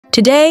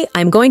Today,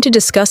 I'm going to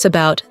discuss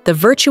about the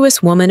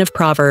virtuous woman of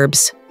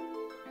Proverbs.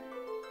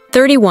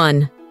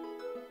 31.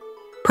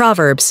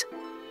 Proverbs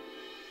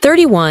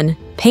 31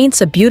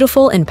 paints a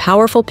beautiful and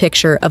powerful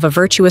picture of a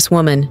virtuous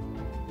woman.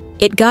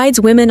 It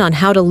guides women on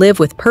how to live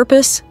with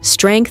purpose,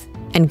 strength,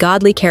 and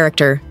godly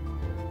character.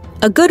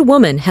 A good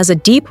woman has a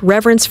deep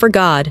reverence for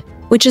God,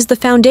 which is the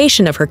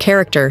foundation of her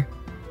character.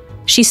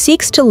 She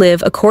seeks to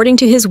live according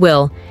to His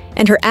will,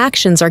 and her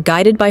actions are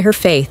guided by her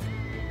faith.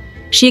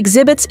 She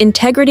exhibits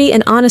integrity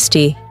and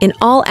honesty in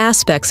all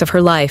aspects of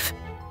her life.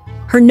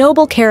 Her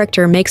noble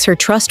character makes her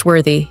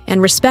trustworthy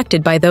and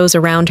respected by those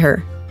around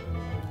her.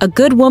 A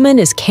good woman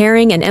is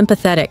caring and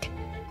empathetic,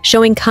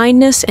 showing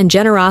kindness and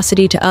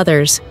generosity to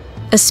others,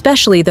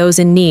 especially those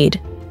in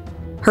need.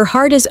 Her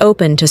heart is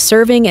open to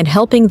serving and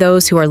helping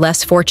those who are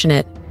less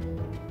fortunate.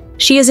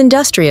 She is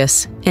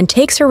industrious and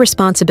takes her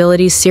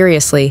responsibilities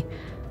seriously,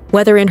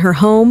 whether in her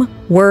home,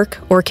 work,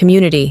 or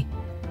community.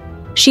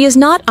 She is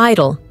not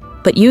idle,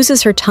 but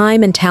uses her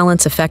time and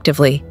talents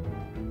effectively.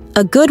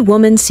 A good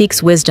woman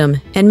seeks wisdom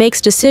and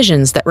makes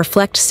decisions that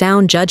reflect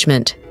sound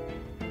judgment.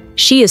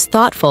 She is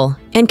thoughtful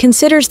and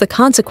considers the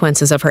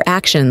consequences of her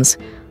actions,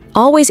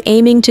 always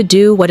aiming to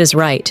do what is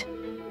right.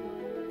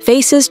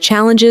 Faces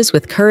challenges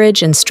with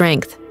courage and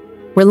strength,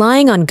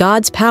 relying on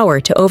God's power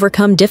to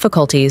overcome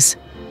difficulties.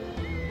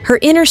 Her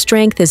inner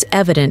strength is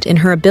evident in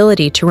her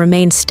ability to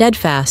remain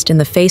steadfast in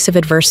the face of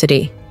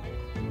adversity.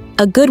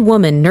 A good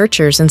woman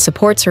nurtures and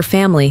supports her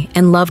family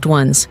and loved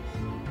ones.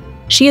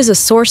 She is a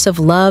source of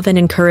love and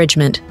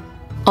encouragement,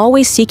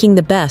 always seeking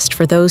the best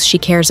for those she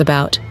cares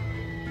about.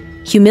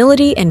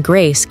 Humility and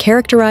grace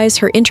characterize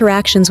her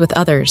interactions with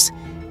others.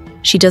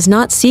 She does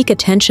not seek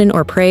attention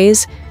or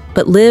praise,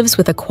 but lives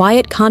with a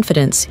quiet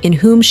confidence in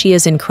whom she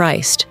is in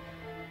Christ.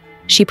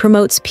 She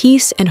promotes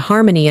peace and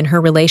harmony in her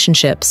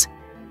relationships.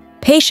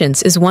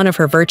 Patience is one of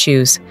her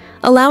virtues,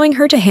 allowing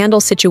her to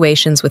handle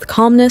situations with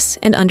calmness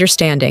and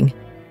understanding.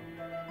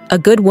 A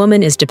good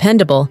woman is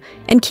dependable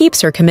and keeps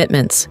her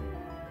commitments.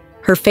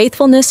 Her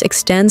faithfulness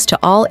extends to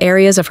all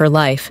areas of her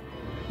life,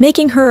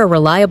 making her a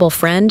reliable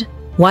friend,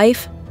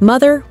 wife,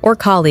 mother, or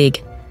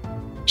colleague.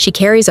 She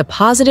carries a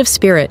positive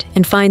spirit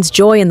and finds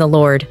joy in the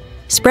Lord,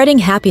 spreading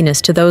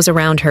happiness to those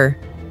around her.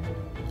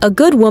 A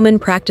good woman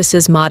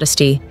practices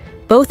modesty,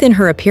 both in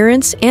her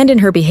appearance and in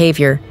her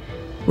behavior,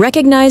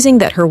 recognizing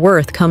that her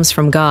worth comes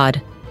from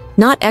God,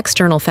 not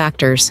external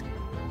factors.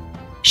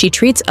 She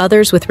treats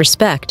others with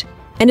respect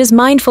and is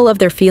mindful of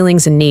their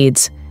feelings and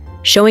needs,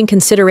 showing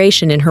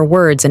consideration in her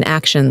words and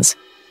actions.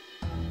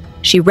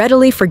 She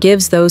readily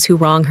forgives those who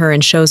wrong her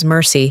and shows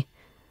mercy,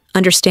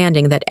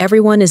 understanding that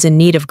everyone is in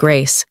need of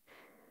grace.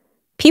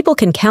 People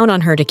can count on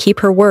her to keep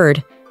her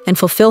word and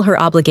fulfill her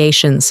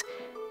obligations,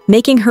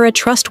 making her a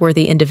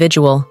trustworthy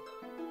individual.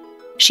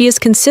 She is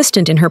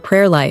consistent in her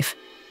prayer life,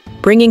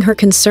 bringing her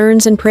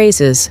concerns and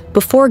praises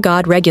before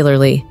God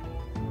regularly.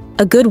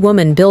 A good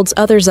woman builds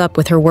others up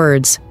with her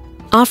words,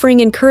 offering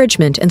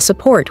encouragement and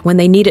support when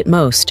they need it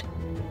most.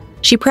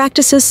 She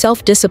practices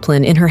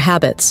self-discipline in her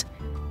habits,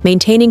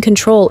 maintaining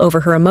control over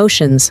her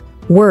emotions,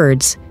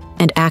 words,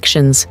 and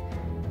actions.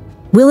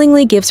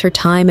 Willingly gives her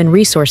time and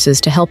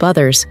resources to help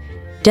others,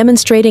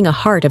 demonstrating a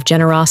heart of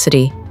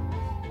generosity.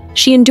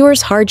 She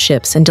endures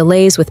hardships and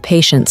delays with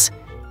patience,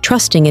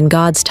 trusting in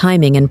God's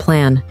timing and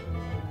plan.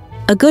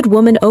 A good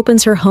woman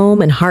opens her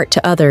home and heart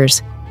to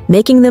others,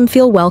 making them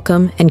feel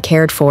welcome and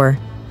cared for.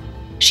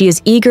 She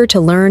is eager to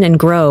learn and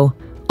grow,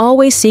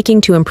 always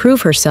seeking to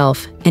improve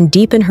herself and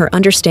deepen her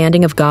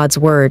understanding of God's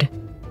word.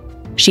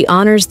 She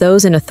honors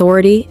those in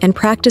authority and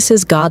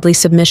practices godly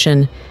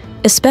submission,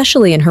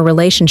 especially in her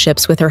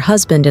relationships with her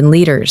husband and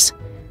leaders.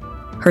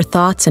 Her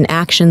thoughts and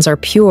actions are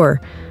pure,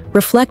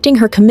 reflecting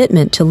her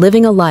commitment to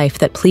living a life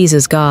that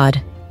pleases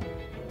God.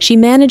 She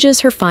manages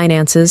her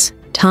finances,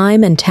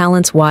 time, and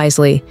talents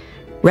wisely,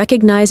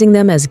 recognizing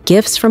them as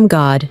gifts from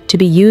God to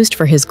be used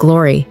for His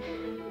glory.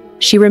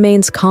 She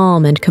remains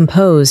calm and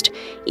composed,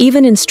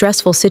 even in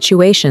stressful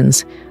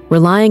situations,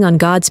 relying on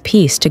God's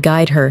peace to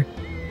guide her.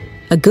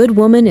 A good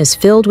woman is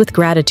filled with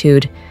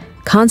gratitude,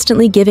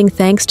 constantly giving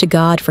thanks to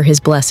God for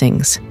His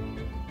blessings.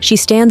 She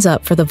stands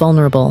up for the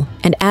vulnerable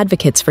and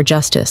advocates for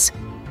justice,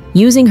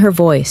 using her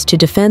voice to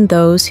defend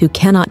those who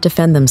cannot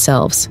defend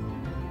themselves.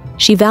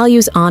 She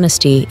values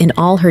honesty in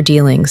all her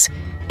dealings,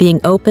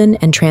 being open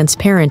and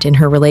transparent in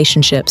her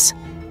relationships.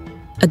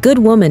 A good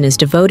woman is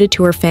devoted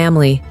to her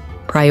family,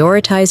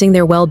 prioritizing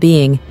their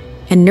well-being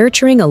and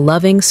nurturing a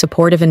loving,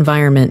 supportive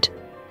environment.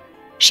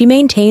 She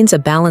maintains a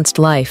balanced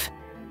life,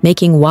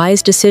 making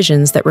wise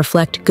decisions that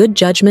reflect good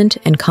judgment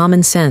and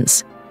common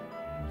sense,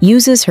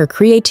 uses her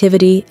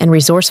creativity and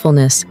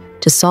resourcefulness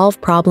to solve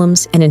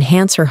problems and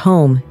enhance her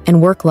home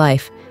and work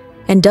life,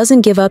 and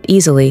doesn't give up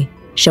easily,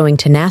 showing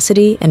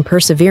tenacity and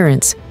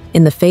perseverance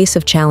in the face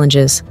of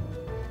challenges.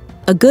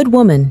 A good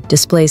woman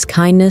displays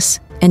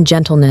kindness and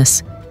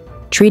gentleness,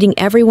 treating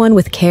everyone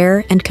with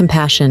care and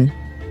compassion.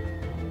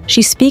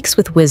 She speaks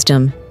with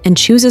wisdom and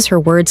chooses her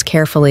words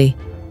carefully,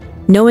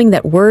 knowing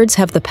that words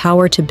have the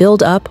power to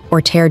build up or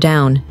tear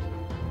down.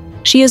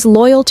 She is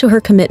loyal to her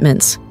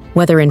commitments,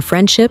 whether in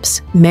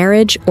friendships,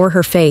 marriage, or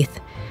her faith,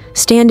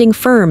 standing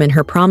firm in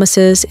her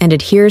promises and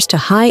adheres to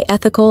high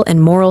ethical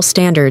and moral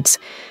standards,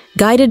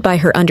 guided by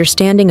her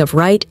understanding of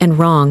right and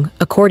wrong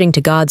according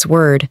to God's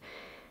word.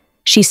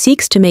 She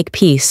seeks to make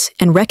peace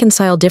and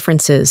reconcile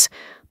differences,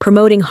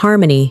 promoting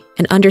harmony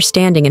and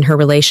understanding in her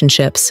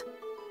relationships.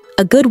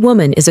 A good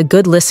woman is a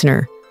good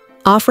listener,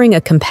 offering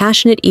a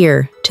compassionate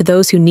ear to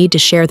those who need to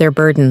share their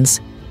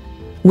burdens.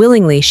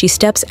 Willingly, she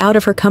steps out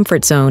of her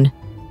comfort zone,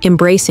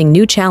 embracing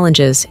new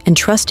challenges and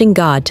trusting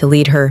God to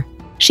lead her.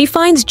 She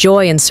finds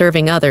joy in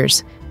serving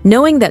others,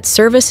 knowing that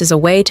service is a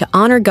way to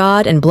honor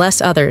God and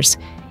bless others,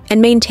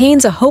 and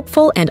maintains a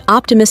hopeful and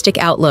optimistic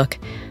outlook,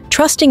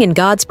 trusting in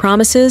God's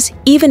promises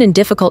even in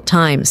difficult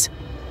times.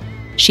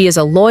 She is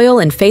a loyal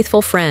and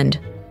faithful friend,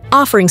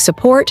 offering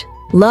support,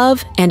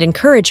 love, and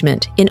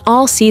encouragement in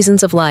all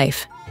seasons of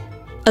life.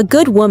 A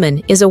good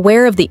woman is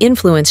aware of the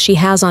influence she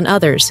has on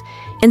others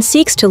and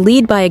seeks to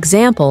lead by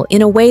example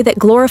in a way that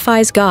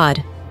glorifies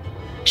God.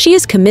 She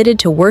is committed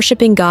to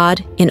worshiping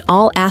God in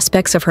all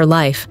aspects of her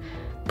life,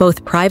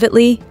 both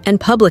privately and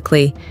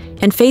publicly,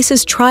 and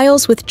faces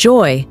trials with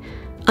joy,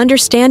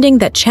 understanding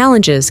that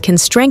challenges can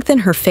strengthen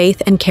her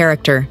faith and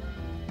character.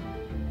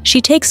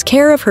 She takes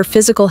care of her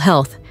physical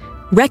health,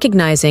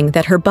 recognizing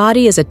that her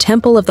body is a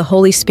temple of the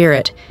Holy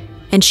Spirit,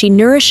 and she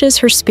nourishes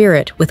her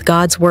spirit with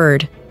God's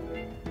word.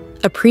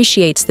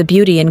 Appreciates the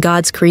beauty in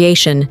God's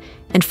creation,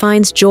 and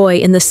finds joy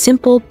in the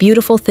simple,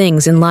 beautiful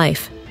things in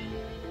life.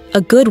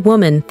 A good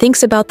woman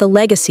thinks about the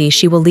legacy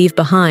she will leave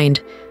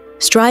behind,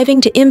 striving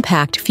to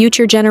impact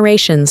future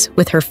generations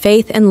with her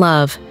faith and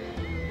love.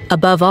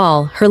 Above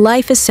all, her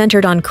life is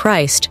centered on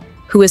Christ,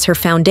 who is her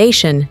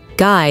foundation,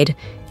 guide,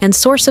 and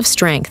source of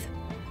strength.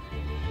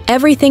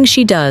 Everything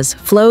she does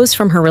flows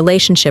from her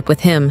relationship with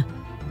Him.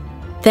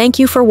 Thank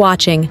you for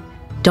watching.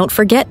 Don't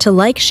forget to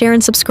like, share,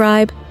 and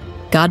subscribe.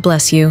 God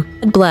bless you.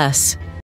 God bless.